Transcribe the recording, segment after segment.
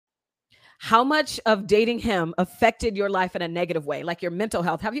How much of dating him affected your life in a negative way, like your mental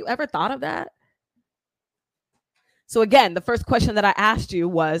health? Have you ever thought of that? So again, the first question that I asked you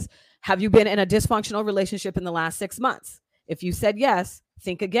was, have you been in a dysfunctional relationship in the last 6 months? If you said yes,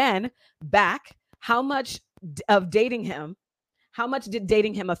 think again back. How much of dating him, how much did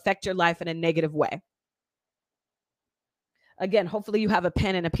dating him affect your life in a negative way? Again, hopefully you have a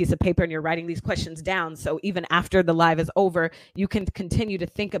pen and a piece of paper and you're writing these questions down. So even after the live is over, you can continue to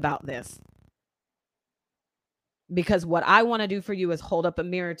think about this. Because what I want to do for you is hold up a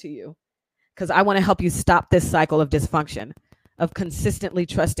mirror to you. Because I want to help you stop this cycle of dysfunction, of consistently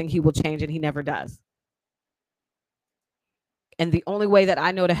trusting he will change and he never does. And the only way that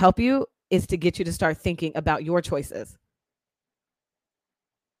I know to help you is to get you to start thinking about your choices.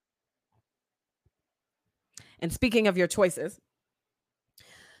 And speaking of your choices,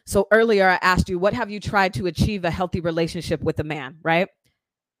 so earlier I asked you, what have you tried to achieve a healthy relationship with a man, right?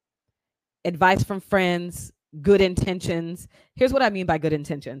 Advice from friends, good intentions. Here's what I mean by good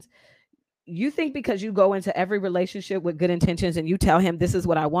intentions. You think because you go into every relationship with good intentions and you tell him this is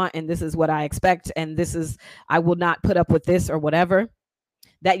what I want and this is what I expect and this is, I will not put up with this or whatever,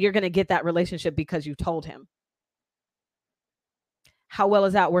 that you're going to get that relationship because you told him. How well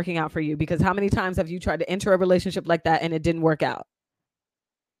is that working out for you? Because how many times have you tried to enter a relationship like that and it didn't work out?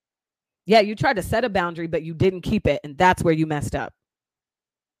 Yeah, you tried to set a boundary, but you didn't keep it. And that's where you messed up.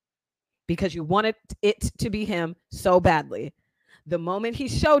 Because you wanted it to be him so badly. The moment he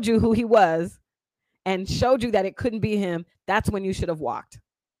showed you who he was and showed you that it couldn't be him, that's when you should have walked.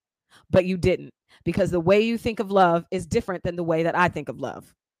 But you didn't. Because the way you think of love is different than the way that I think of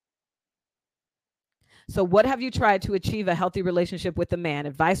love. So what have you tried to achieve a healthy relationship with a man?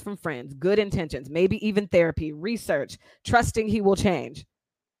 Advice from friends, good intentions, maybe even therapy, research, trusting he will change.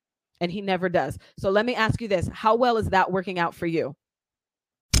 And he never does. So let me ask you this. How well is that working out for you?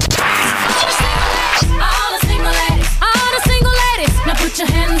 All the single ladies, now put your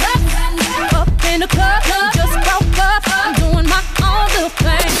hands up in the club, just broke up, I'm doing my own little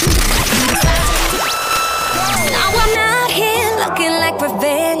thing. Now I'm out here looking like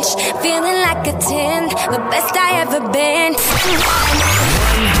revenge, feeling like a 10, the best I ever been.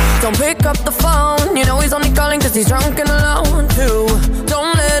 Don't pick up the phone, you know he's only calling cause he's drunk and alone too.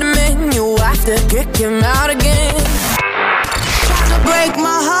 Don't let him in, you have to kick him out again. Break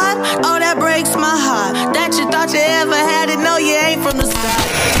my heart, oh that breaks my heart. That you thought you ever had it, no you ain't from the start.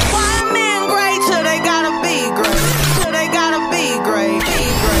 Why men great till they gotta be great? Till they gotta be great.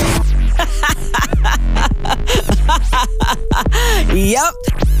 Yep.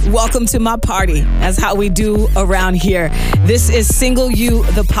 Welcome to my party. That's how we do around here. This is Single You,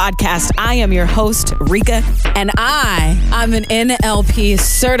 the podcast. I am your host, Rika, and I'm an NLP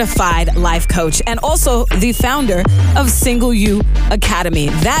certified life coach and also the founder of Single You Academy.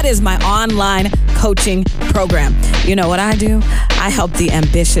 That is my online coaching program. You know what I do? I help the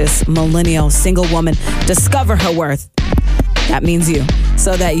ambitious millennial single woman discover her worth. That means you.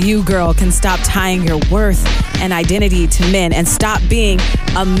 So that you, girl, can stop tying your worth and identity to men and stop being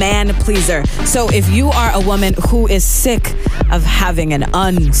a man pleaser. So if you are a woman who is sick of having an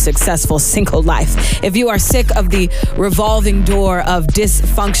unsuccessful single life, if you are sick of the revolving door of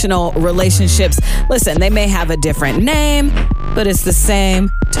dysfunctional relationships, listen, they may have a different name, but it's the same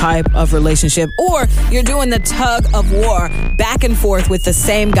type of relationship. Or you're doing the tug of war back and forth with the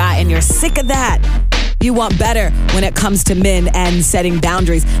same guy and you're sick of that. You want better when it comes to men and setting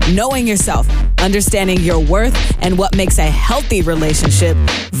boundaries, knowing yourself, understanding your worth, and what makes a healthy relationship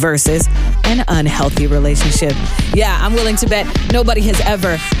versus an unhealthy relationship. Yeah, I'm willing to bet nobody has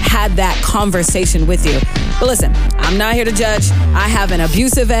ever had that conversation with you. But listen, I'm not here to judge. I have an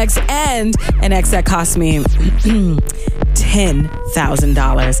abusive ex and an ex that cost me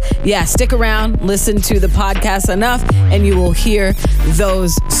 $10,000. Yeah, stick around, listen to the podcast enough, and you will hear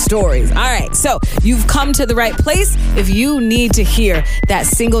those stories. All right, so you've come to the right place if you need to hear that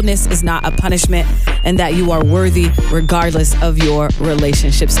singleness is not a punishment and that you are worthy regardless of your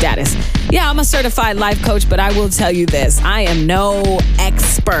relationship status. Yeah, I'm a certified life coach, but I will tell you this. I am no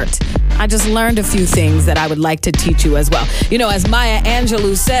expert. I just learned a few things that I would like to teach you as well. You know, as Maya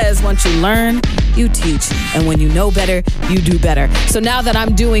Angelou says, once you learn, you teach. And when you know better, you do better. So now that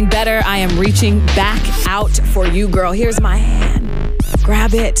I'm doing better, I am reaching back out for you, girl. Here's my hand.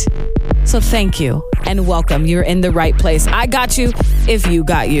 Grab it. So thank you and welcome. You're in the right place. I got you if you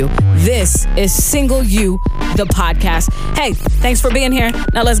got you. This is Single You, the podcast. Hey, thanks for being here.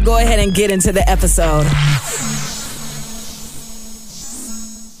 Now let's go ahead and get into the episode.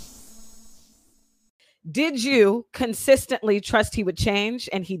 Did you consistently trust he would change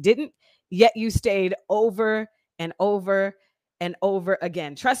and he didn't, yet you stayed over and over and over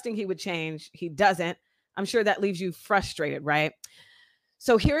again, trusting he would change. He doesn't. I'm sure that leaves you frustrated, right?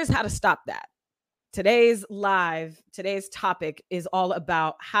 So here's how to stop that. Today's topic is all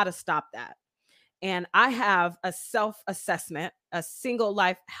about how to stop that. And I have a self-assessment, a single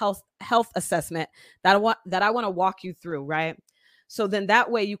life health assessment that I want to walk you through, right? So then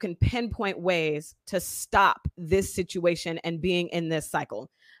that way you can pinpoint ways to stop this situation and being in this cycle,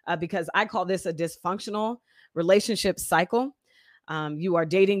 because I call this a dysfunctional relationship cycle. You are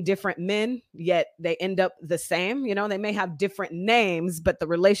dating different men, yet they end up the same. You know, they may have different names, but the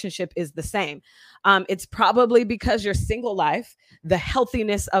relationship is the same. It's probably because your single life, the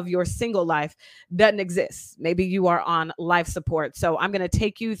healthiness of your single life doesn't exist. Maybe you are on life support. So I'm going to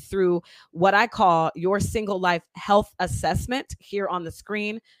take you through what I call your single life health assessment here on the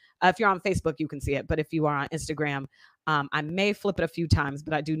screen. If you're on Facebook, you can see it. But if you are on Instagram, I may flip it a few times,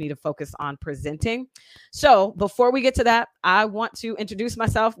 but I do need to focus on presenting. So before we get to that, I want to introduce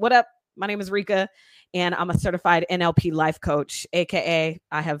myself. What up? My name is Rika, and I'm a certified NLP life coach, AKA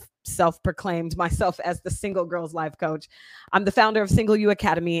I have self-proclaimed myself as the single girls life coach. I'm the founder of Single You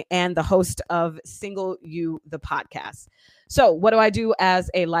Academy and the host of Single You, the podcast. So what do I do as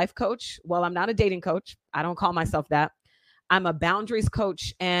a life coach? Well, I'm not a dating coach. I don't call myself that. I'm a boundaries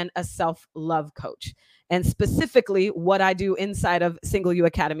coach and a self-love coach. And specifically, what I do inside of Single You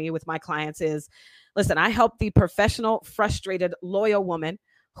Academy with my clients is, listen, I help the professional, frustrated, loyal woman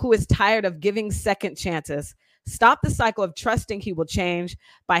who is tired of giving second chances stop the cycle of trusting he will change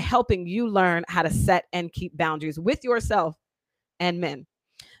by helping you learn how to set and keep boundaries with yourself and men.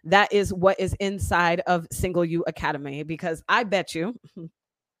 That is what is inside of Single You Academy, because I bet you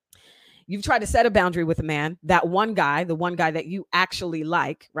you've tried to set a boundary with a man, that one guy, the one guy that you actually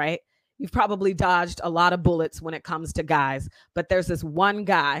like, right? You've probably dodged a lot of bullets when it comes to guys, but there's this one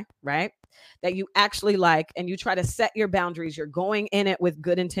guy, right, that you actually like, and you try to set your boundaries. You're going in it with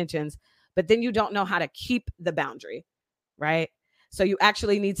good intentions, but then you don't know how to keep the boundary, right? So you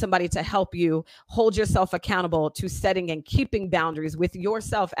actually need somebody to help you hold yourself accountable to setting and keeping boundaries with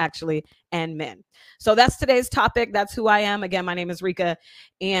yourself, actually, and men. So that's today's topic. That's who I am. Again, my name is Rika,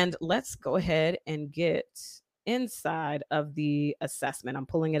 and let's go ahead and get inside of the assessment. I'm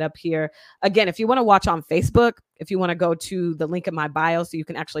pulling it up here. Again, if you want to watch on Facebook, if you want to go to the link in my bio so you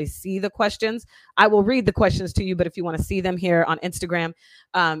can actually see the questions, I will read the questions to you. But if you want to see them here on Instagram,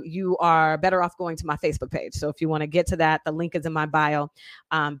 you are better off going to my Facebook page. So if you want to get to that, the link is in my bio,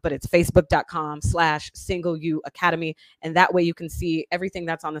 but it's facebook.com/Single You Academy. And that way you can see everything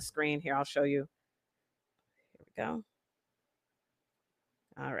that's on the screen here. I'll show you. Here we go.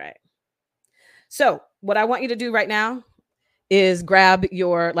 All right. So what I want you to do right now is grab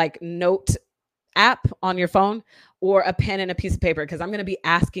your note app on your phone or a pen and a piece of paper, because I'm going to be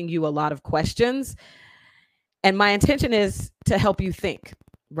asking you a lot of questions. And my intention is to help you think,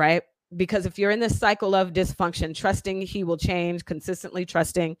 right? Because if you're in this cycle of dysfunction, trusting he will change, consistently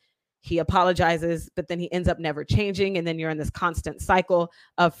trusting, he apologizes, but then he ends up never changing. And then you're in this constant cycle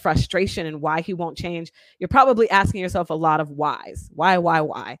of frustration and why he won't change. You're probably asking yourself a lot of whys.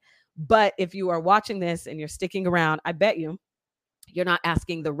 Why? But if you are watching this and you're sticking around, I bet you're not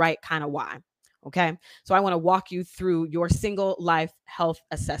asking the right kind of why. Okay. So I want to walk you through your single life health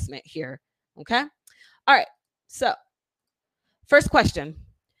assessment here. Okay. All right. So first question,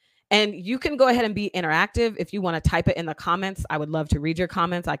 and you can go ahead and be interactive. If you want to type it in the comments, I would love to read your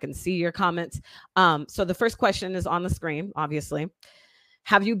comments. I can see your comments. So the first question is on the screen, obviously.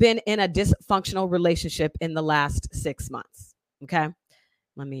 Have you been in a dysfunctional relationship in the last 6 months? Okay.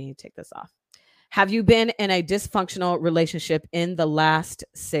 Let me take this off. Have you been in a dysfunctional relationship in the last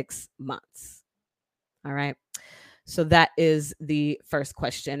 6 months? All right. So that is the first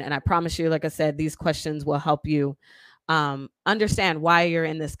question. And I promise you, like I said, these questions will help you understand why you're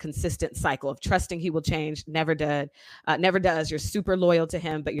in this consistent cycle of trusting he will change. Never does. You're super loyal to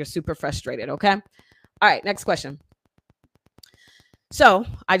him, but you're super frustrated. Okay. All right. Next question. So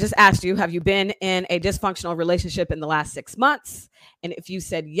I just asked you, have you been in a dysfunctional relationship in the last 6 months? And if you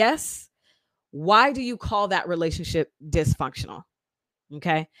said yes, why do you call that relationship dysfunctional?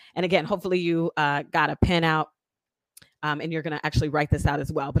 Okay. And again, hopefully you got a pen out and you're going to actually write this out as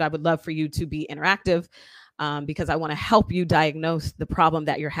well. But I would love for you to be interactive because I want to help you diagnose the problem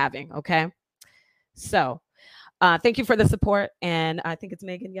that you're having. Okay. So thank you for the support. And I think it's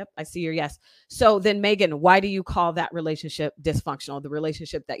Megan. Yep. I see your yes. So then Megan, why do you call that relationship dysfunctional? The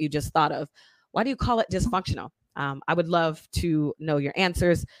relationship that you just thought of, why do you call it dysfunctional? I would love to know your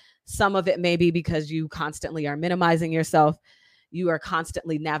answers. Some of it may be because you constantly are minimizing yourself. You are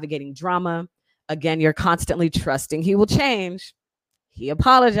constantly navigating drama. Again, you're constantly trusting he will change. He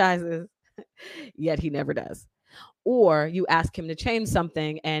apologizes, yet he never does. or you ask him to change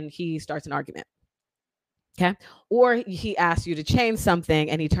something and he starts an argument. Okay. Or he asks you to change something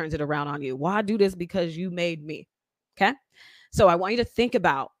and he turns it around on you. Well, I do this because you made me. Okay. So I want you to think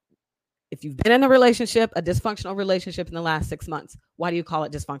about, if you've been in a relationship, a dysfunctional relationship in the last 6 months, why do you call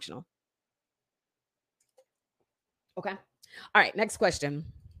it dysfunctional? Okay. All right. Next question.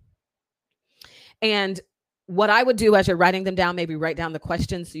 And what I would do as you're writing them down, maybe write down the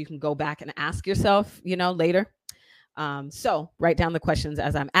questions so you can go back and ask yourself, later. So write down the questions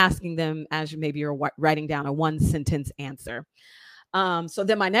as I'm asking them, as maybe you're writing down a 1-sentence answer. So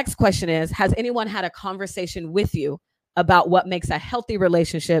then my next question is, has anyone had a conversation with you about what makes a healthy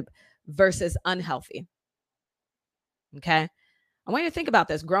relationship versus unhealthy? Okay. I want you to think about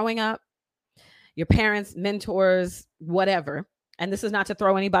this. Growing up, your parents, mentors, whatever. And this is not to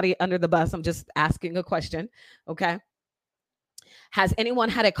throw anybody under the bus. I'm just asking a question. Okay. Has anyone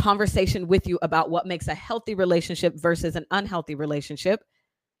had a conversation with you about what makes a healthy relationship versus an unhealthy relationship?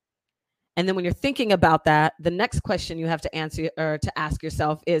 And then when you're thinking about that, the next question you have to answer or to ask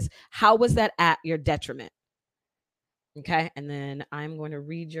yourself is, how was that at your detriment? Okay. And then I'm going to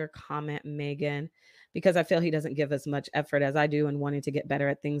read your comment, Megan, because I feel he doesn't give as much effort as I do in wanting to get better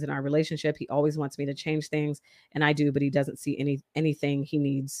at things in our relationship. He always wants me to change things, and I do, but he doesn't see anything he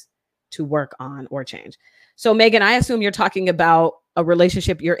needs to work on or change. So Megan, I assume you're talking about a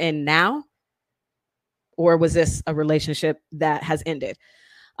relationship you're in now, or was this a relationship that has ended?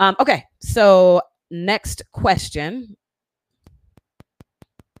 Okay. So next question.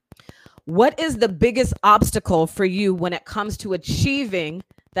 What is the biggest obstacle for you when it comes to achieving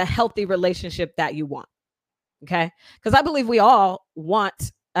the healthy relationship that you want? Okay. Because I believe we all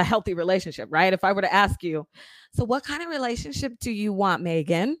want a healthy relationship, right? If I were to ask you, so what kind of relationship do you want,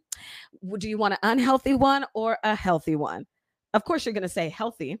 Megan? Do you want an unhealthy one or a healthy one? Of course, you're going to say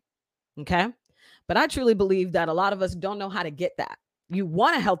healthy. Okay. But I truly believe that a lot of us don't know how to get that. You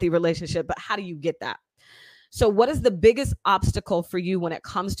want a healthy relationship, but how do you get that? So what is the biggest obstacle for you when it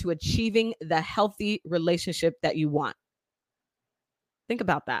comes to achieving the healthy relationship that you want? Think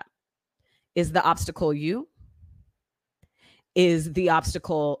about that. Is the obstacle you? Is the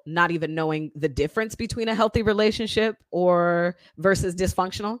obstacle not even knowing the difference between a healthy relationship or versus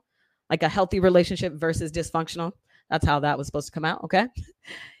dysfunctional? Like a healthy relationship versus dysfunctional? That's how that was supposed to come out, okay?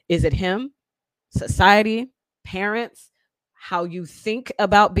 Is it him, society, parents, how you think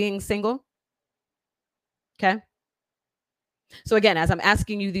about being single? Okay. So again, as I'm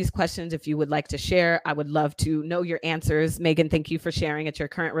asking you these questions, if you would like to share, I would love to know your answers. Megan, thank you for sharing. It's your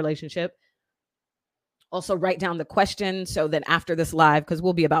current relationship. Also write down the question. So then after this live, because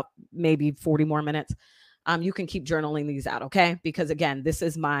we'll be about maybe 40 more minutes, you can keep journaling these out. Okay. Because again, this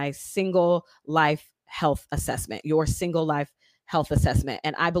is my single life health assessment, your single life health assessment.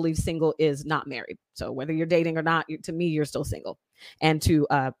 And I believe single is not married. So whether you're dating or not, to me, you're still single, and to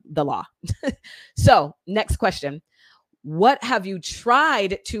the law. So next question. What have you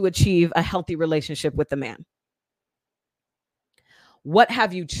tried to achieve a healthy relationship with the man? What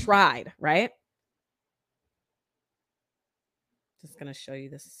have you tried, right? Just going to show you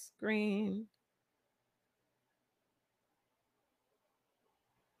the screen.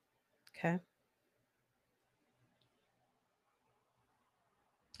 Okay.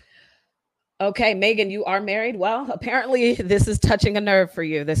 Okay, Megan, you are married. Well, apparently this is touching a nerve for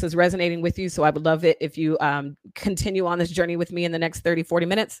you. This is resonating with you. So I would love it if you continue on this journey with me in the next 30, 40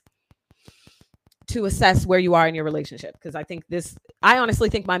 minutes to assess where you are in your relationship. Because I honestly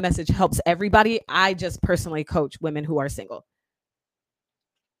think my message helps everybody. I just personally coach women who are single.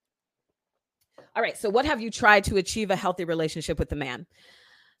 All right. So what have you tried to achieve a healthy relationship with the man?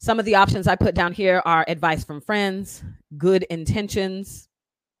 Some of the options I put down here are advice from friends, good intentions,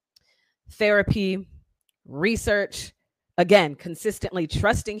 therapy, research, again, consistently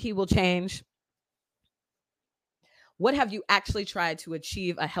trusting he will change. What have you actually tried to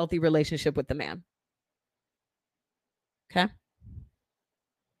achieve a healthy relationship with the man? Okay.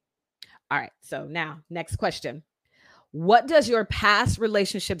 All right. So now, next question. What does your past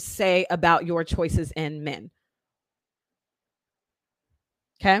relationship say about your choices in men?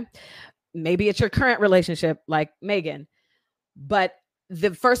 Okay. Maybe it's your current relationship, like Megan, but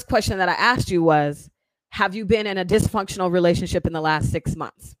the first question that I asked you was, have you been in a dysfunctional relationship in the last 6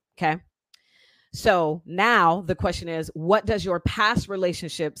 months? Okay. So now the question is, what does your past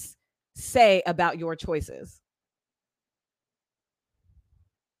relationships say about your choices?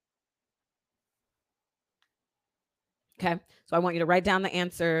 Okay. So I want you to write down the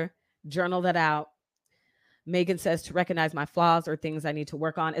answer, journal that out. Megan says to recognize my flaws or things I need to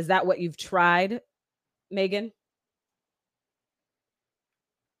work on. Is that what you've tried, Megan?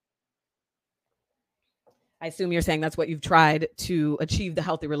 I assume you're saying that's what you've tried to achieve the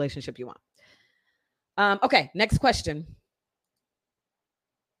healthy relationship you want. Okay, next question.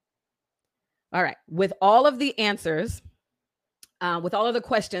 All right. With all of the answers, with all of the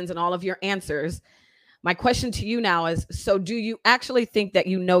questions and all of your answers, my question to you now is, so do you actually think that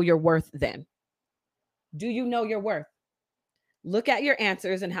you know your worth then? Do you know your worth? Look at your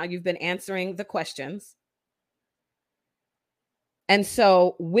answers and how you've been answering the questions. And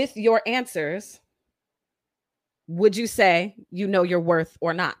so with your answers, would you say you know your worth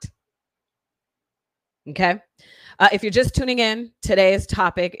or not? Okay. If you're just tuning in, today's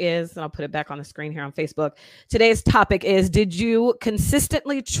topic is, and I'll put it back on the screen here on Facebook. Today's topic is, did you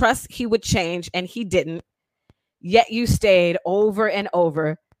consistently trust he would change and he didn't, yet you stayed over and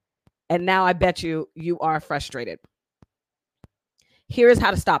over, and now I bet you are frustrated. Here's how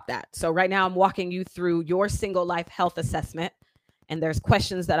to stop that. So right now I'm walking you through your single life health assessment, and there's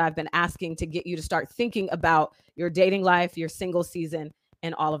questions that I've been asking to get you to start thinking about your dating life, your single season,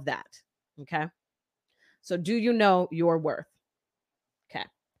 and all of that. Okay. So do you know your worth? Okay.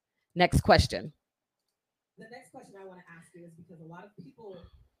 Next question. The next question I want to ask you is because a lot of people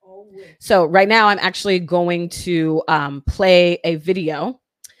always. So right now I'm actually going to play a video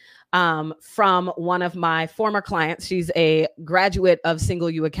from one of my former clients. She's a graduate of Single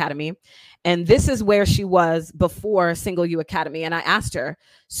You Academy. And this is where she was before Single You Academy. And I asked her,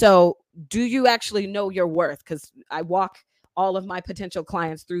 so do you actually know your worth? Because I walk all of my potential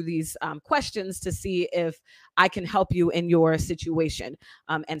clients through these questions to see if I can help you in your situation,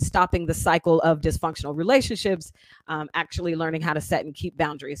 and stopping the cycle of dysfunctional relationships, actually learning how to set and keep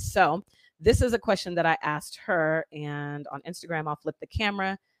boundaries. So this is a question that I asked her, and on Instagram, I'll flip the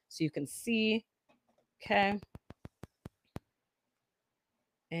camera so you can see. Okay.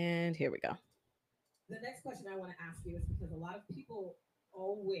 And here we go. The next question I want to ask you is because a lot of people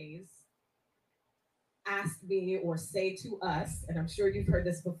always ask me or say to us, and I'm sure you've heard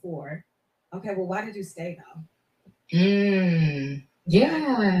this before, okay, well, why did you stay though?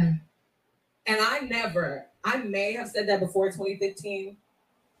 Yeah. And I may have said that before 2015.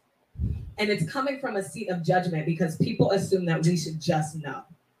 And it's coming from a seat of judgment because people assume that we should just know.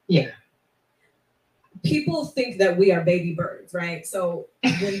 Yeah. People think that we are baby birds, right? So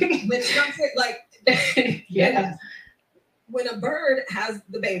when something like, yeah. When a bird has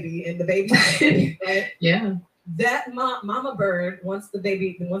the baby and the baby, right? Yeah. That mama bird, once the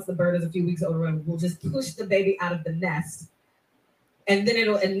bird is a few weeks older, will just push the baby out of the nest, and then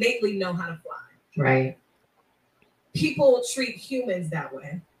it'll innately know how to fly. Right. People treat humans that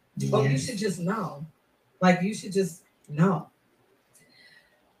way. Yes. Oh, you should just know. Like, you should just know.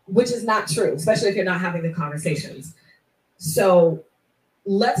 Which is not true, especially if you're not having the conversations. So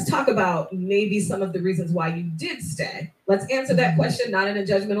let's talk about maybe some of the reasons why you did stay. Let's answer that question, not in a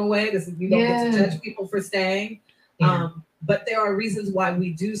judgmental way. You don't get to judge people for staying. Yeah. But there are reasons why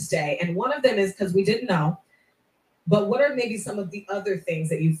we do stay. And one of them is because we didn't know. But what are maybe some of the other things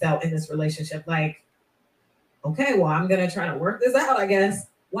that you felt in this relationship? Like, okay, well, I'm going to try to work this out, I guess.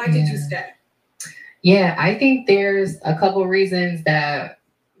 Why did you stay? Yeah, I think there's a couple reasons that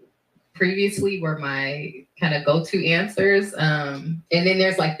previously were my kind of go-to answers. And then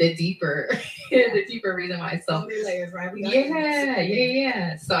there's like the deeper reason why. So layers, right?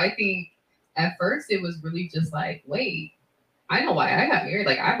 Yeah. So I think at first it was really just like, wait, I know why I got married.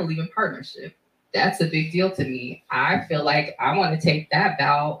 Like, I believe in partnership. That's a big deal to me. I feel like I want to take that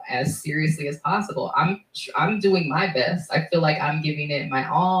vow as seriously as possible. I'm doing my best. I feel like I'm giving it my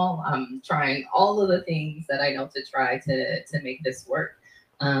all. I'm trying all of the things that I know to try to make this work.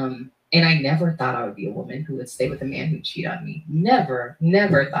 And I never thought I would be a woman who would stay with a man who'd cheat on me. Never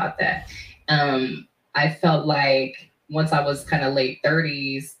thought that. I felt like once I was kind of late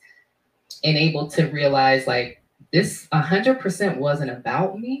 30s and able to realize like this 100% wasn't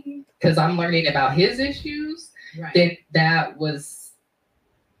about me because I'm learning about his issues, right. Then that was,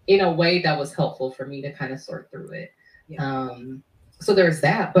 in a way, that was helpful for me to kind of sort through it. Yeah. So there's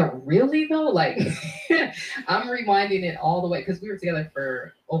that, but really though, like I'm rewinding it all the way because we were together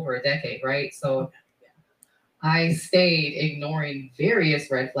for over a decade, right? So I stayed ignoring various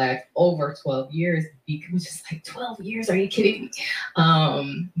red flags over 12 years. Because just like 12 years, are you kidding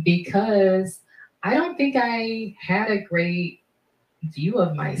me? Because I don't think I had a great view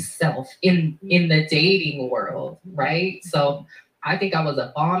of myself in the dating world, right? So I think I was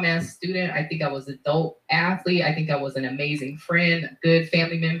a bomb-ass student. I think I was a dope athlete. I think I was an amazing friend, a good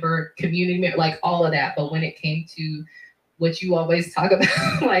family member, community member, like all of that. But when it came to what you always talk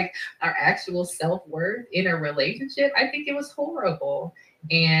about, like our actual self-worth in a relationship, I think it was horrible.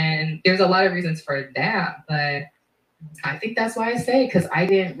 And there's a lot of reasons for that. But I think that's why I say, because I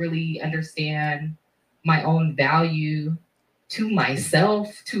didn't really understand my own value to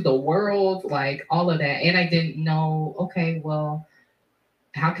myself, to the world, like all of that. And I didn't know, okay, well,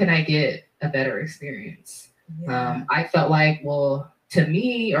 how can I get a better experience? Yeah. I felt like, well, to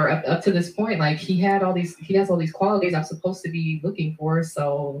me, or up to this point, like he has all these qualities I'm supposed to be looking for.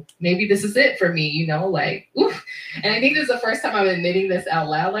 So maybe this is it for me, you know, like, oof. And I think this is the first time I'm admitting this out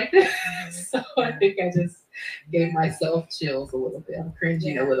loud like this. So I think I just gave myself chills a little bit. I'm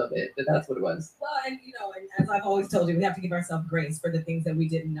cringing a little bit, but that's what it was. Well, and you know, and as I've always told you, we have to give ourselves grace for the things that we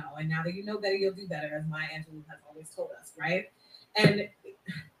didn't know. And now that you know better, you'll do better, as Maya Angelou has always told us, right? And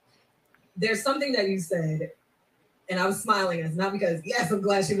there's something that you said, and I was smiling, and it's not because, yes, I'm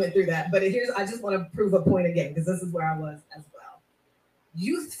glad she went through that, but here's, I just want to prove a point again, because this is where I was as well.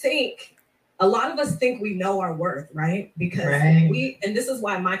 You think, a lot of us think we know our worth, right? Because and this is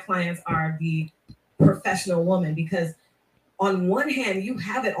why my clients are the professional woman, because on one hand, you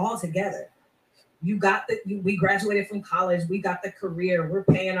have it all together. You got we graduated from college, we got the career, we're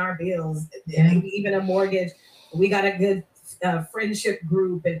paying our bills, maybe even a mortgage, we got a good friendship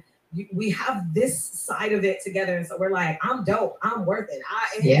group, and we have this side of it together. And so we're like, I'm dope, I'm worth it.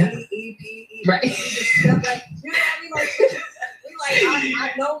 I-N-D-E-P-E. Right. Like, you know what I mean?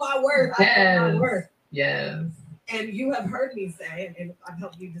 I know my worth. I know my worth. Yes. And you have heard me say, and I've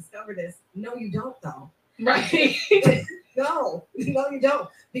helped you discover this, no, you don't though. Right. No, you don't.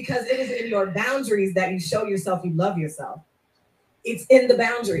 Because it is in your boundaries that you show yourself you love yourself. It's in the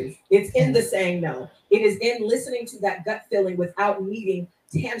boundaries. It's in the saying no. It is in listening to that gut feeling without needing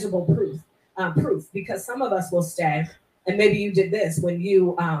tangible proof. Because some of us will stay, and maybe you did this when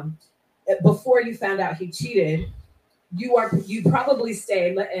you, before you found out he cheated, you probably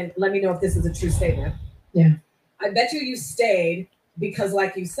stayed, and let me know if this is a true statement. Yeah. I bet you stayed because,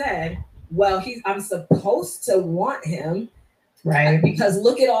 like you said, well, I'm supposed to want him, right? Because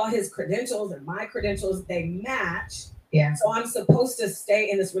look at all his credentials and my credentials, they match. Yeah. So I'm supposed to stay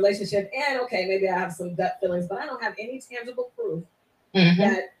in this relationship, and okay, maybe I have some gut feelings, but I don't have any tangible proof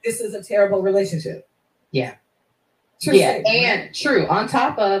that this is a terrible relationship. Yeah. True statement, and right? True. On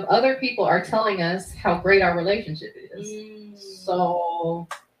top of other people are telling us how great our relationship is. So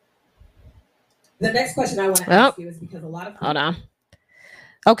the next question I want to ask you is because a lot of people... Hold on.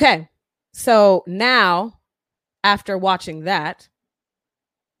 Okay. So now, after watching that,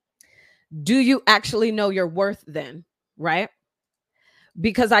 do you actually know your worth then, right?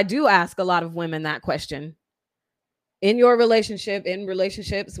 Because I do ask a lot of women that question. In your relationship, in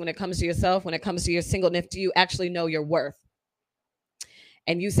relationships, when it comes to yourself, when it comes to your singleness, do you actually know your worth?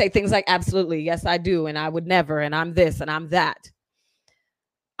 And you say things like, absolutely, yes, I do, and I would never, and I'm this, and I'm that.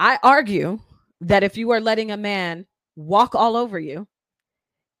 I argue that if you are letting a man walk all over you,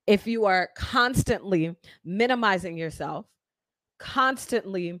 if you are constantly minimizing yourself,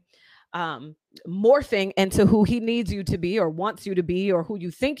 constantly morphing into who he needs you to be or wants you to be, or who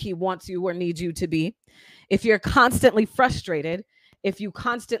you think he wants you or needs you to be, if you're constantly frustrated, if you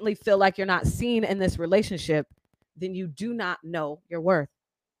constantly feel like you're not seen in this relationship, then you do not know your worth.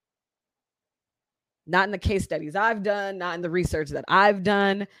 Not in the case studies I've done, not in the research that I've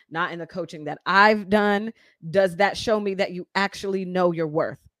done, not in the coaching that I've done. Does that show me that you actually know your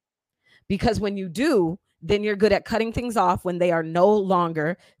worth? Because when you do, then you're good at cutting things off when they are no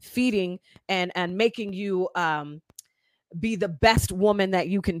longer feeding and making you be the best woman that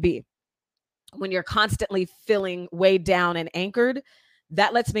you can be. When you're constantly feeling weighed down and anchored,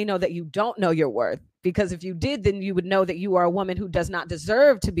 that lets me know that you don't know your worth. Because if you did, then you would know that you are a woman who does not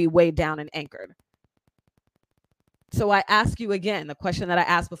deserve to be weighed down and anchored. So I ask you again, the question that I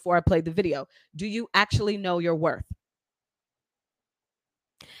asked before I played the video, do you actually know your worth?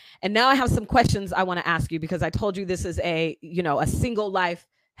 And now I have some questions I want to ask you, because I told you this is a single life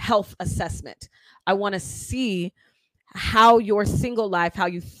health assessment. I want to see how your single life, how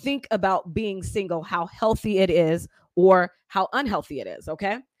you think about being single, how healthy it is or how unhealthy it is.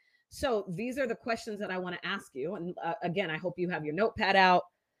 Okay. So these are the questions that I want to ask you. And again, I hope you have your notepad out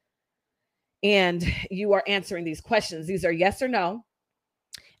and you are answering these questions. These are yes or no.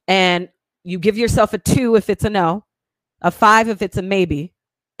 And you give yourself a 2 if it's a no, a 5 if it's a maybe,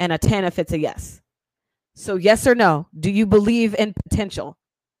 and a 10 if it's a yes. So yes or no, do you believe in potential?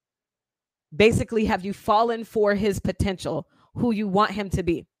 Basically, have you fallen for his potential, who you want him to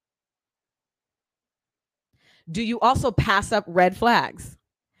be? Do you also pass up red flags?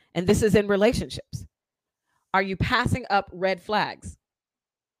 And this is in relationships. Are you passing up red flags?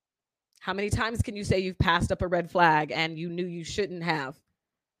 How many times can you say you've passed up a red flag and you knew you shouldn't have?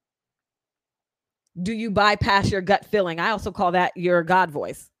 Do you bypass your gut feeling? I also call that your God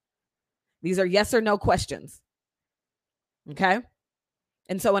voice. These are yes or no questions. Okay?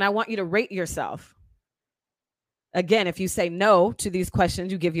 And so when I want you to rate yourself, Again, if you say no to these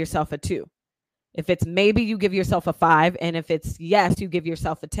questions, you give yourself a 2. If it's maybe, you give yourself a 5. And if it's yes, you give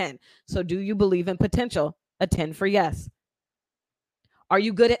yourself a 10. So do you believe in potential? A 10 for yes. Are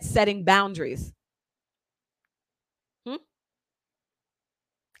you good at setting boundaries?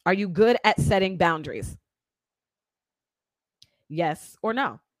 Are you good at setting boundaries? Yes or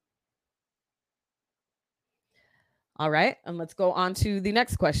no? All right. And let's go on to the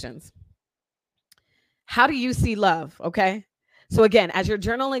next questions. How do you see love? Okay. So again, as you're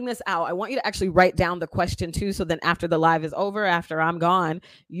journaling this out, I want you to actually write down the question too. So then after the live is over, after I'm gone,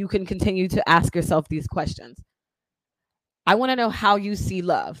 you can continue to ask yourself these questions. I want to know how you see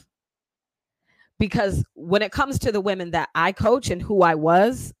love. Because when it comes to the women that I coach and who I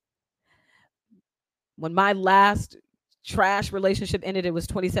was, when my last trash relationship ended, it was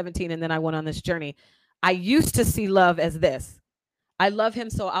 2017. And then I went on this journey. I used to see love as this. I love him,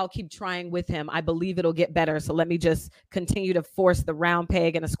 so I'll keep trying with him. I believe it'll get better. So let me just continue to force the round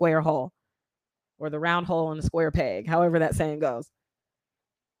peg in a square hole, or the round hole in a square peg, however that saying goes.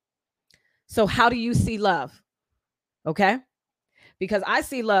 So how do you see love? Okay. Because I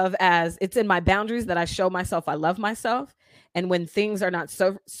see love as it's in my boundaries that I show myself I love myself. And when things are not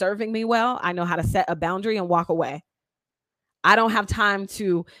serving me well, I know how to set a boundary and walk away. I don't have time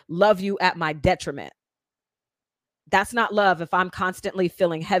to love you at my detriment. That's not love if I'm constantly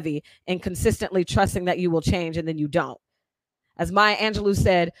feeling heavy and consistently trusting that you will change and then you don't. As Maya Angelou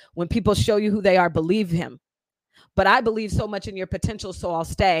said, when people show you who they are, believe him. But I believe so much in your potential, so I'll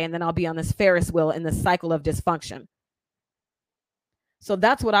stay, and then I'll be on this Ferris wheel in this cycle of dysfunction. So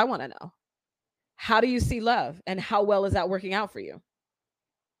that's what I want to know. How do you see love, and how well is that working out for you?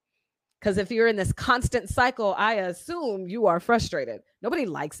 Because if you're in this constant cycle, I assume you are frustrated. Nobody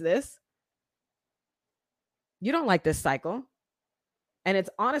likes this. You don't like this cycle. And it's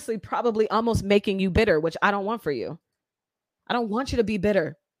honestly probably almost making you bitter, which I don't want for you. I don't want you to be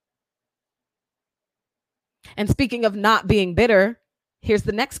bitter. And speaking of not being bitter, here's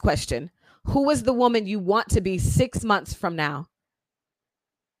the next question. Who is the woman you want to be 6 months from now?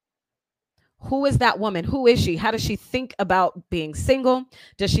 Who is that woman? Who is she? How does she think about being single?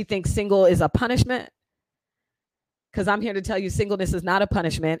 Does she think single is a punishment? Because I'm here to tell you singleness is not a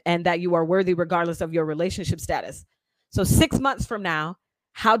punishment and that you are worthy regardless of your relationship status. So 6 months from now,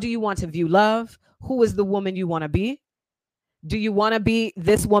 how do you want to view love? Who is the woman you want to be? Do you want to be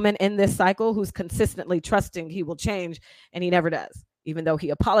this woman in this cycle who's consistently trusting he will change and he never does? Even though he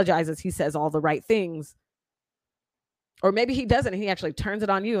apologizes, he says all the right things. Or maybe he doesn't and he actually turns it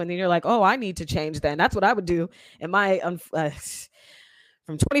on you and then you're like, oh, I need to change then. That's what I would do in my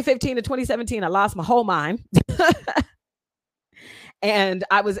from 2015 to 2017, I lost my whole mind. And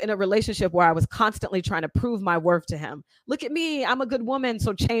I was in a relationship where I was constantly trying to prove my worth to him. Look at me. I'm a good woman.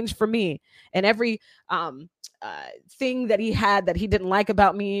 So change for me. And every thing that he had that he didn't like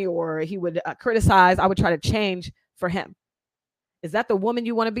about me or he would criticize, I would try to change for him. Is that the woman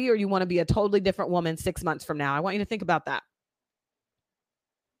you want to be, or you want to be a totally different woman 6 months from now? I want you to think about that.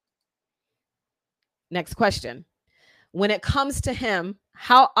 Next question. When it comes to him,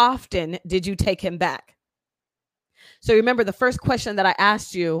 how often did you take him back? So remember, the first question that I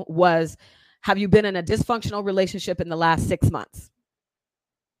asked you was, have you been in a dysfunctional relationship in the last 6 months?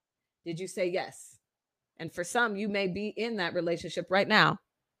 Did you say yes? And for some, you may be in that relationship right now.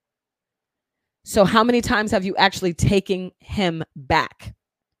 So how many times have you actually taken him back?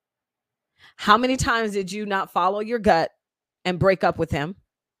 How many times did you not follow your gut and break up with him,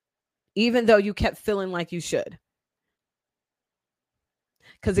 even though you kept feeling like you should?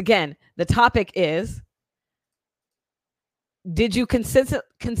 Because again, the topic is, did you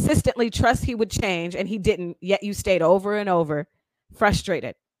consistently trust he would change and he didn't, yet you stayed over and over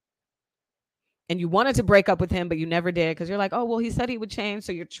frustrated? And you wanted to break up with him, but you never did because you're like, oh, well, he said he would change.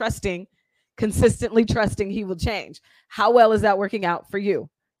 So you're consistently trusting he will change. How well is that working out for you?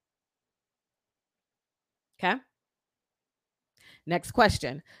 Okay. Next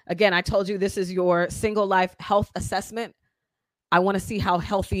question. Again, I told you this is your single life health assessment. I want to see how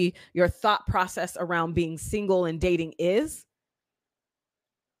healthy your thought process around being single and dating is,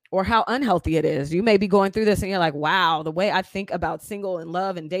 or how unhealthy it is. You may be going through this and you're like, wow, the way I think about single and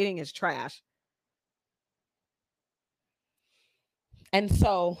love and dating is trash. And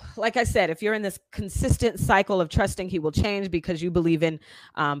so, like I said, if you're in this consistent cycle of trusting he will change because you believe in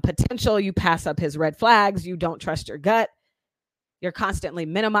potential, you pass up his red flags, you don't trust your gut, you're constantly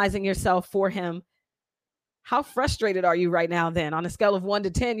minimizing yourself for him. How frustrated are you right now then? On a scale of 1 to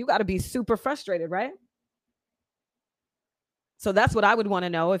 10, you got to be super frustrated, right? So that's what I would want to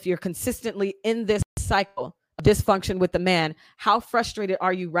know. If you're consistently in this cycle of dysfunction with the man, how frustrated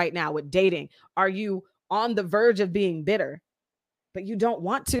are you right now with dating? Are you on the verge of being bitter, but you don't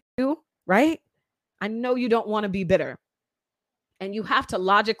want to, right? I know you don't want to be bitter. And you have to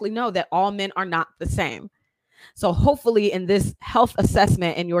logically know that all men are not the same. So hopefully in this health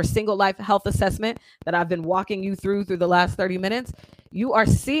assessment, in your single life health assessment that I've been walking you through the last 30 minutes, you are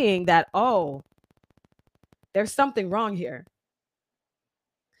seeing that, oh, there's something wrong here.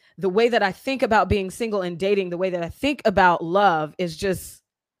 The way that I think about being single and dating, the way that I think about love is just,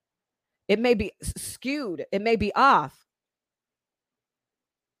 it may be skewed. It may be off.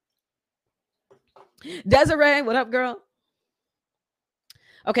 Desiree, what up, girl?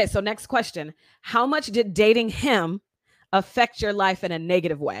 Okay, so next question. How much did dating him affect your life in a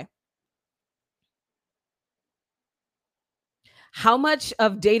negative way? How much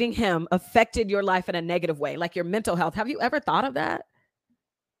of dating him affected your life in a negative way, like your mental health? Have you ever thought of that?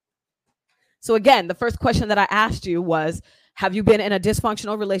 So again, the first question that I asked you was, have you been in a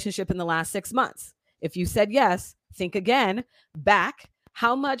dysfunctional relationship in the last 6 months? If you said yes, think again back.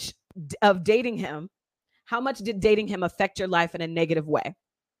 How much of dating him, how much did dating him affect your life in a negative way?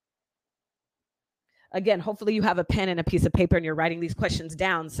 Again, hopefully you have a pen and a piece of paper and you're writing these questions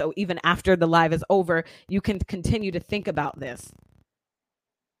down. So even after the live is over, you can continue to think about this.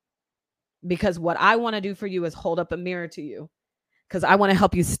 Because what I want to do for you is hold up a mirror to you. Because I want to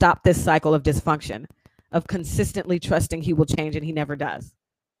help you stop this cycle of dysfunction, of consistently trusting he will change and he never does.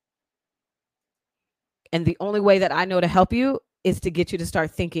 And the only way that I know to help you is to get you to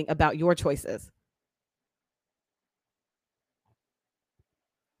start thinking about your choices.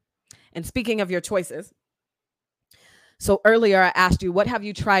 And speaking of your choices, so earlier I asked you, what have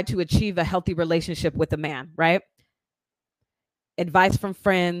you tried to achieve a healthy relationship with a man, right? Advice from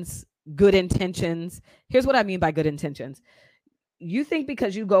friends, good intentions. Here's what I mean by good intentions. You think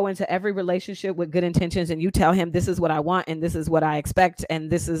because you go into every relationship with good intentions and you tell him this is what I want and this is what I expect and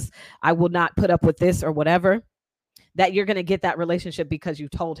this is, I will not put up with this or whatever, that you're going to get that relationship because you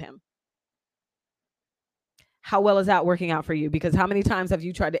told him. How well is that working out for you? Because how many times have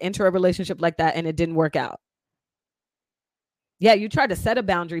you tried to enter a relationship like that and it didn't work out? Yeah, you tried to set a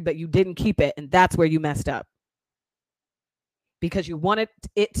boundary, but you didn't keep it. And that's where you messed up. Because you wanted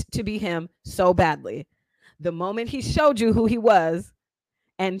it to be him so badly. The moment he showed you who he was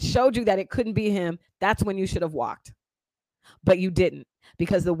and showed you that it couldn't be him, that's when you should have walked. But you didn't.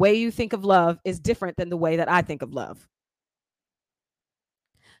 Because the way you think of love is different than the way that I think of love.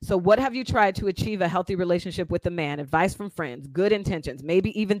 So what have you tried to achieve a healthy relationship with a man? Advice from friends, good intentions,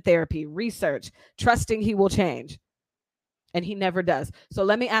 maybe even therapy, research, trusting he will change. And he never does. So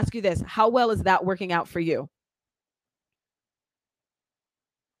let me ask you this. How well is that working out for you?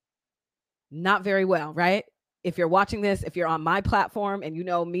 Not very well, right? If you're watching this, if you're on my platform and you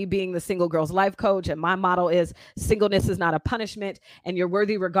know me being the Single Girls Life Coach and my motto is singleness is not a punishment and you're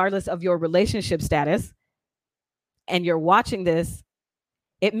worthy regardless of your relationship status, and you're watching this,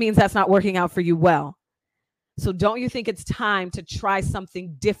 it means that's not working out for you well. So don't you think it's time to try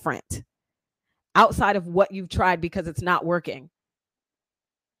something different outside of what you've tried because it's not working?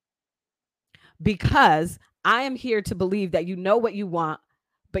 Because I am here to believe that you know what you want,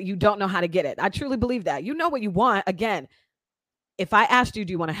 but you don't know how to get it. I truly believe that. You know what you want. Again, if I asked you,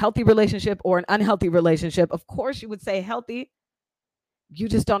 do you want a healthy relationship or an unhealthy relationship? Of course you would say healthy. You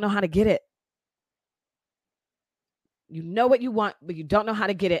just don't know how to get it. You know what you want, but you don't know how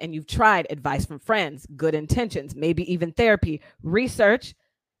to get it. And you've tried advice from friends, good intentions, maybe even therapy, research.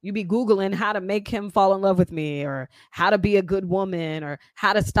 You be Googling how to make him fall in love with me or how to be a good woman or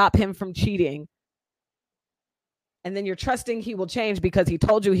how to stop him from cheating. And then you're trusting he will change because he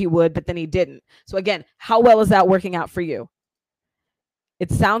told you he would, but then he didn't. So again, how well is that working out for you?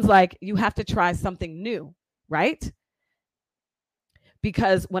 It sounds like you have to try something new, right?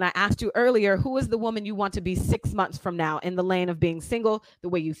 Because when I asked you earlier, who is the woman you want to be 6 months from now in the lane of being single, the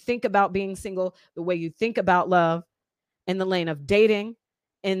way you think about being single, the way you think about love, in the lane of dating,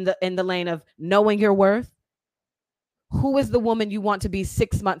 in the lane of knowing your worth? Who is the woman you want to be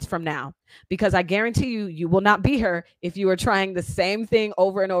 6 months from now? Because I guarantee you, you will not be her if you are trying the same thing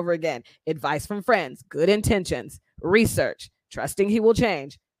over and over again. Advice from friends, good intentions, research, trusting he will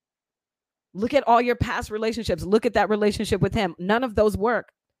change. Look at all your past relationships. Look at that relationship with him. None of those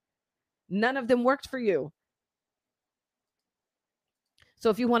work. None of them worked for you. So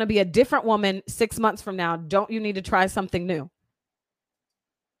if you want to be a different woman 6 months from now, don't you need to try something new?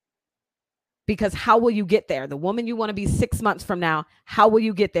 Because how will you get there? The woman you want to be 6 months from now, how will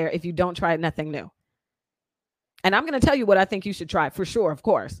you get there if you don't try nothing new? And I'm going to tell you what I think you should try for sure, of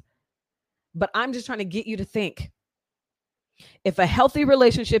course. But I'm just trying to get you to think. If a healthy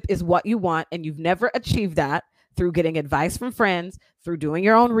relationship is what you want and you've never achieved that, through getting advice from friends, through doing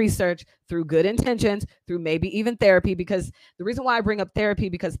your own research, through good intentions, through maybe even therapy. Because the reason why I bring up therapy,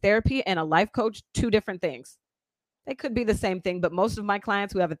 because therapy and a life coach, two different things. They could be the same thing, but most of my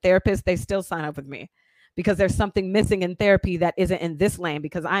clients who have a therapist, they still sign up with me because there's something missing in therapy that isn't in this lane,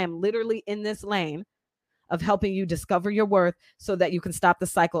 because I am literally in this lane of helping you discover your worth so that you can stop the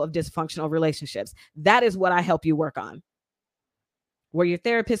cycle of dysfunctional relationships. That is what I help you work on. Where your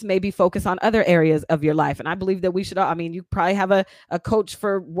therapist may be focused on other areas of your life. And I believe that we should, you probably have a coach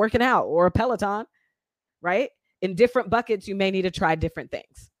for working out or a Peloton, right? In different buckets, you may need to try different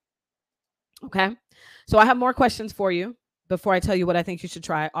things. Okay. So I have more questions for you before I tell you what I think you should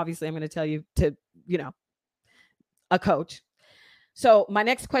try. Obviously, I'm going to tell you to, a coach. So my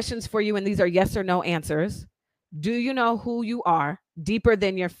next questions for you, and these are yes or no answers. Do you know who you are deeper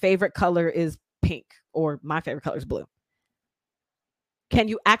than your favorite color is pink, or my favorite color is blue? Can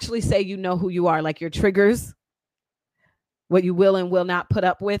you actually say you know who you are, like your triggers, what you will and will not put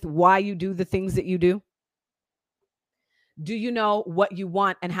up with, why you do the things that you do? Do you know what you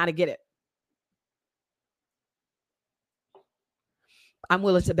want and how to get it? I'm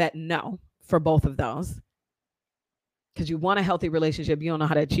willing to bet no for both of those, because you want a healthy relationship. You don't know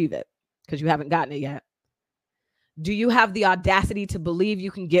how to achieve it because you haven't gotten it yet. Do you have the audacity to believe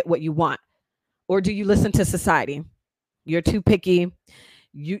you can get what you want? Or do you listen to society? You're too picky.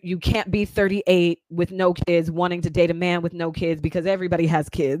 You can't be 38 with no kids wanting to date a man with no kids because everybody has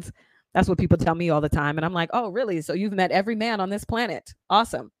kids. That's what people tell me all the time. And I'm like, oh, really? So you've met every man on this planet.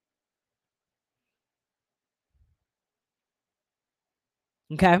 Awesome.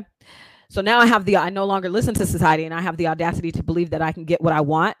 Okay. So now I no longer listen to society, and I have the audacity to believe that I can get what I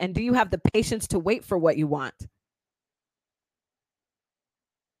want. And do you have the patience to wait for what you want?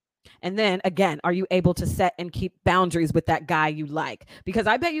 And then again, are you able to set and keep boundaries with that guy you like? Because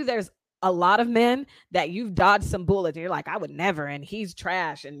I bet you there's a lot of men that you've dodged some bullets and you're like, I would never, and he's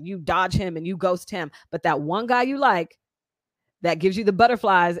trash, and you dodge him and you ghost him. But that one guy you like that gives you the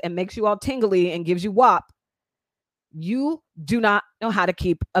butterflies and makes you all tingly and gives you WAP, you do not know how to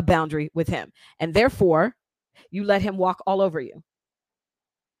keep a boundary with him. And therefore, you let him walk all over you.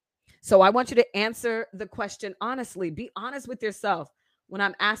 So I want you to answer the question honestly. Be honest with yourself when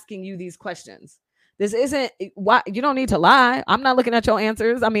I'm asking you these questions. This isn't why you don't need to lie. I'm not looking at your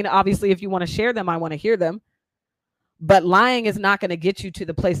answers. I mean, obviously, if you want to share them, I want to hear them. But lying is not going to get you to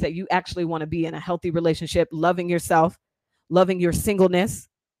the place that you actually want to be in a healthy relationship, loving yourself, loving your singleness,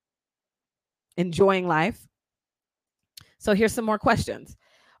 enjoying life. So here's some more questions.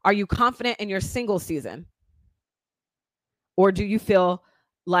 Are you confident in your single season? Or do you feel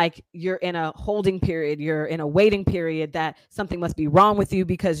like you're in a holding period, you're in a waiting period, that something must be wrong with you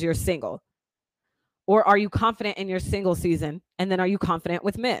because you're single? Or are you confident in your single season? And then are you confident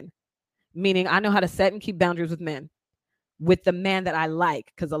with men? Meaning, I know how to set and keep boundaries with men, with the man that I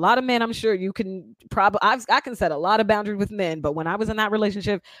like. Because a lot of men, I'm sure you can I can set a lot of boundaries with men. But when I was in that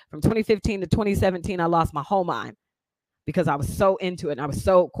relationship from 2015 to 2017, I lost my whole mind because I was so into it. And I was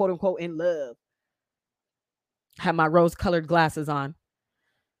so, quote unquote, in love. Had my rose-colored glasses on.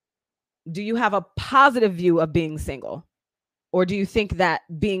 Do you have a positive view of being single? Or do you think that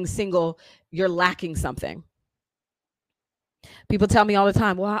being single, you're lacking something? People tell me all the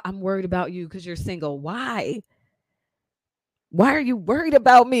time, well, I'm worried about you because you're single. Why? Why are you worried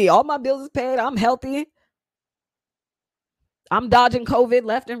about me? All my bills is paid. I'm healthy. I'm dodging COVID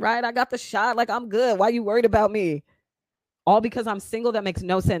left and right. I got the shot. Like, I'm good. Why are you worried about me? All because I'm single? That makes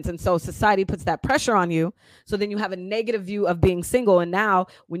no sense. And so society puts that pressure on you. So then you have a negative view of being single. And now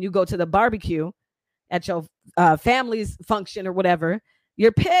when you go to the barbecue at your family's function or whatever,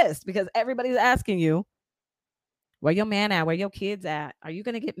 you're pissed because everybody's asking you, where your man at? Where your kids at? Are you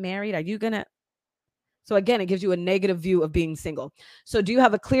going to get married? Are you going to? So again, it gives you a negative view of being single. So do you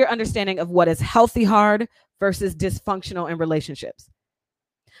have a clear understanding of what is healthy hard versus dysfunctional in relationships?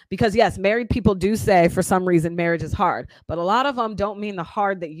 Because yes, married people do say for some reason marriage is hard, but a lot of them don't mean the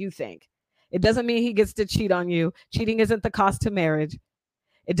hard that you think. It doesn't mean he gets to cheat on you. Cheating isn't the cost to marriage.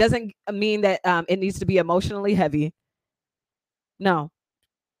 It doesn't mean that it needs to be emotionally heavy. No.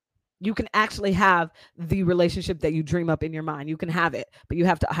 You can actually have the relationship that you dream up in your mind. You can have it, but you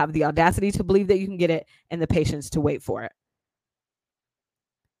have to have the audacity to believe that you can get it and the patience to wait for it.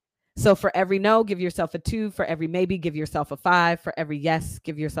 So for every no, give yourself a 2. For every maybe, give yourself a 5. For every yes,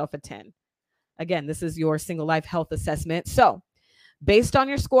 give yourself a 10. Again, this is your single life health assessment. So based on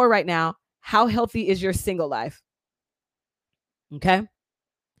your score right now, how healthy is your single life? Okay.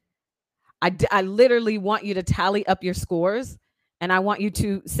 I literally want you to tally up your scores and I want you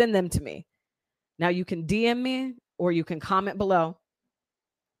to send them to me. Now you can DM me or you can comment below.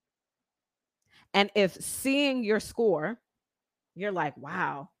 And if seeing your score, you're like,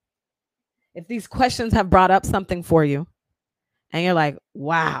 wow, if these questions have brought up something for you and you're like,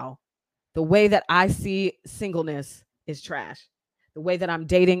 wow, the way that I see singleness is trash. The way that I'm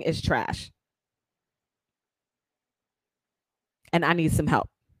dating is trash. And I need some help.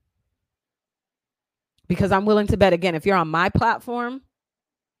 Because I'm willing to bet, again, if you're on my platform,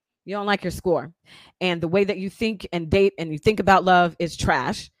 you don't like your score. And the way that you think and date and you think about love is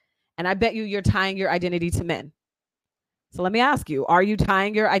trash. And I bet you're tying your identity to men. So let me ask you, are you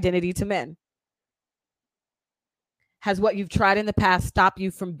tying your identity to men? Has what you've tried in the past stopped you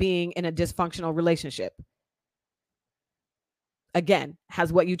from being in a dysfunctional relationship? Again,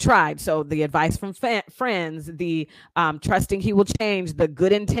 has what you tried, so the advice from friends, the trusting he will change, the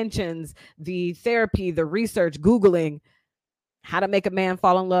good intentions, the therapy, the research, Googling how to make a man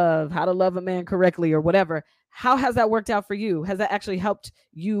fall in love, how to love a man correctly or whatever, how has that worked out for you? Has that actually helped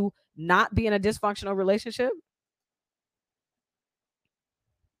you not be in a dysfunctional relationship?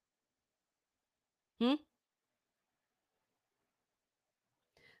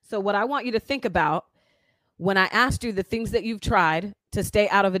 So what I want you to think about when I asked you the things that you've tried to stay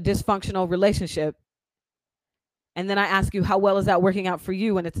out of a dysfunctional relationship, and then I ask you, how well is that working out for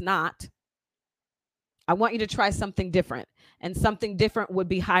you? And it's not. I want you to try something different. And something different would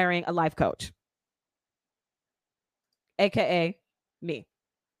be hiring a life coach, AKA me.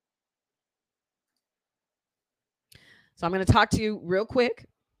 So I'm going to talk to you real quick,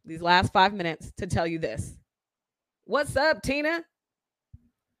 these last 5 minutes, to tell you this. What's up, Tina?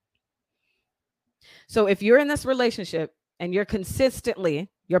 So if you're in this relationship and you're consistently,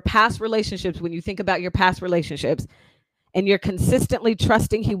 your past relationships, when you think about your past relationships, and you're consistently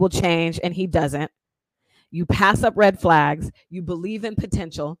trusting he will change and he doesn't, you pass up red flags, you believe in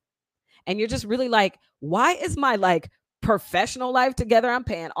potential, and you're just really like, why is my professional life together? I'm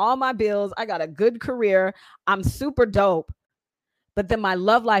paying all my bills. I got a good career. I'm super dope. But then my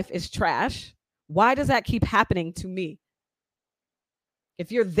love life is trash. Why does that keep happening to me?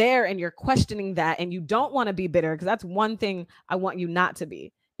 If you're there and you're questioning that and you don't want to be bitter, because that's one thing I want you not to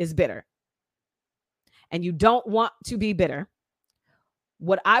be, is bitter. And you don't want to be bitter,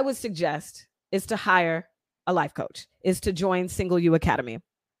 what I would suggest is to hire a life coach, is to join Single You Academy.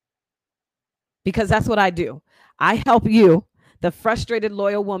 Because that's what I do. I help you, the frustrated,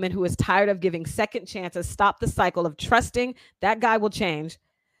 loyal woman who is tired of giving second chances, stop the cycle of trusting that guy will change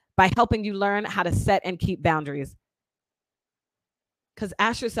by helping you learn how to set and keep boundaries. Because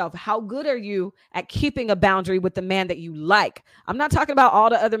ask yourself, how good are you at keeping a boundary with the man that you like? I'm not talking about all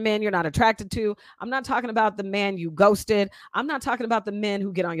the other men you're not attracted to. I'm not talking about the man you ghosted. I'm not talking about the men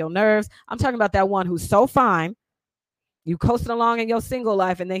who get on your nerves. I'm talking about that one who's so fine, you coasted along in your single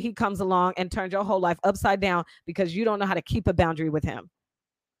life, and then he comes along and turns your whole life upside down because you don't know how to keep a boundary with him.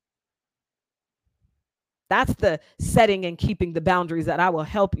 That's the setting and keeping the boundaries that I will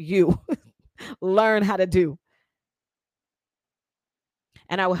help you learn how to do.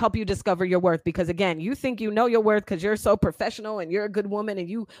 And I will help you discover your worth, because again, you think you know your worth because you're so professional and you're a good woman and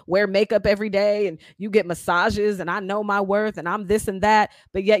you wear makeup every day and you get massages and I know my worth and I'm this and that,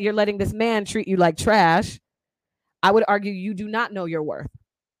 but yet you're letting this man treat you like trash. I would argue you do not know your worth.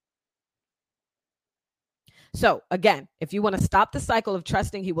 So again, if you want to stop the cycle of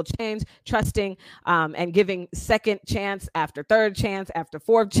trusting he will change, trusting and giving second chance after third chance after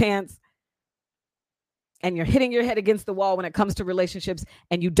fourth chance, and you're hitting your head against the wall when it comes to relationships,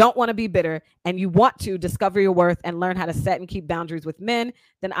 and you don't want to be bitter, and you want to discover your worth and learn how to set and keep boundaries with men,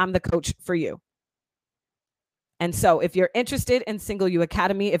 then I'm the coach for you. And so if you're interested in Single You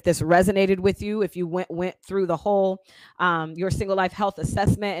Academy, if this resonated with you, if you went through the whole your single life health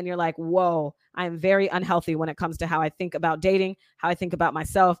assessment and you're like, whoa, I am very unhealthy when it comes to how I think about dating, how I think about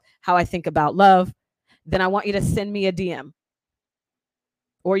myself, how I think about love, then I want you to send me a DM.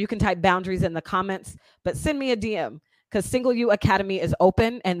 Or you can type boundaries in the comments, but send me a DM, because Single You Academy is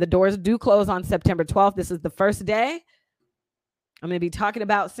open and the doors do close on September 12th. This is the first day. I'm going to be talking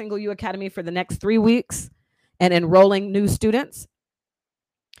about Single You Academy for the next 3 weeks and enrolling new students.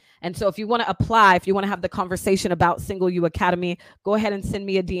 And so if you want to apply, if you want to have the conversation about Single You Academy, go ahead and send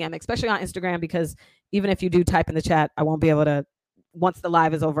me a DM, especially on Instagram, because even if you do type in the chat, I won't be able to, once the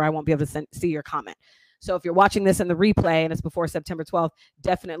live is over, I won't be able to see your comment. So if you're watching this in the replay and it's before September 12th,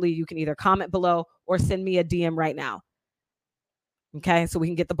 definitely you can either comment below or send me a DM right now. Okay, so we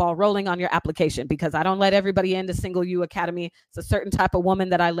can get the ball rolling on your application, because I don't let everybody into Single You Academy. It's a certain type of woman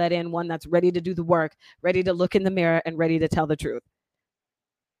that I let in, one that's ready to do the work, ready to look in the mirror, and ready to tell the truth.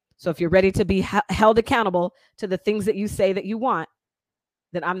 So if you're ready to be held accountable to the things that you say that you want,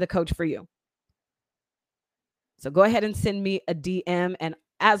 then I'm the coach for you. So go ahead and send me a DM, and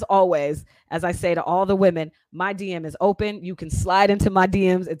as always, as I say to all the women, my DM is open. You can slide into my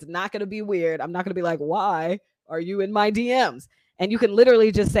DMs. It's not going to be weird. I'm not going to be like, why are you in my DMs? And you can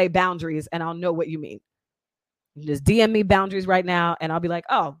literally just say boundaries and I'll know what you mean. You just DM me boundaries right now and I'll be like,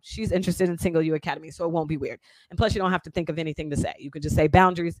 oh, she's interested in Single You Academy. So it won't be weird. And plus, you don't have to think of anything to say. You can just say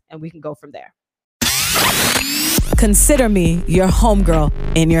boundaries and we can go from there. Consider me your homegirl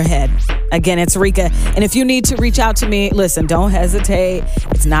in your head. Again, it's Rika. And if you need to reach out to me, listen, don't hesitate.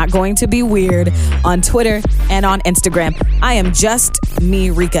 It's not going to be weird. On Twitter and on Instagram, I am just me,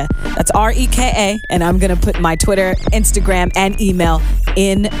 Rika. That's REKA. And I'm going to put my Twitter, Instagram, and email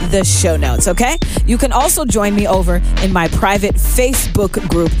in the show notes, okay? You can also join me over in my private Facebook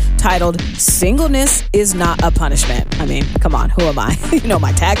group titled Singleness is Not a Punishment. I mean, come on, who am I? You know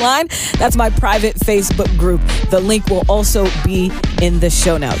my tagline? That's my private Facebook group. The link will also be in the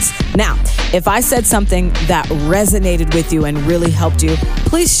show notes. Now, if I said something that resonated with you and really helped you,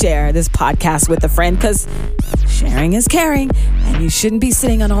 please share this podcast with a friend, because sharing is caring and you shouldn't be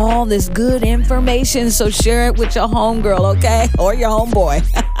sitting on all this good information. So share it with your homegirl, okay? Or your homeboy.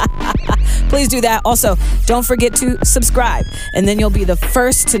 Please do that. Also, don't forget to subscribe, and then you'll be the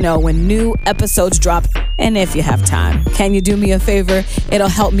first to know when new episodes drop. And if you have time, can you do me a favor? It'll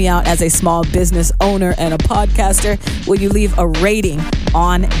help me out as a small business owner and a podcaster. Will you leave a rating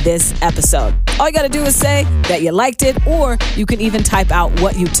on this episode? All you got to do is say that you liked it, or you can even type out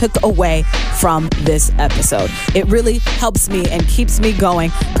what you took away from this episode. It really helps me and keeps me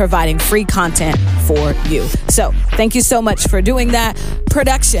going, providing free content for you. So thank you so much for doing that.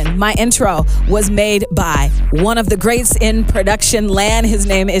 Production, my intro was made by one of the greats in production land. His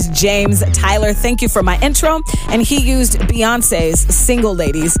name is James Tyler. Thank you for my intro. And he used Beyonce's Single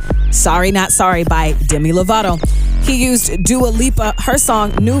Ladies, Sorry Not Sorry by Demi Lovato. He used Dua Lipa, her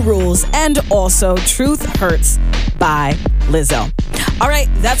song New Rules, and also Truth Hurts by Lizzo. All right,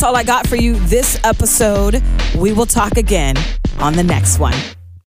 that's all I got for you this episode. We will talk again on the next one.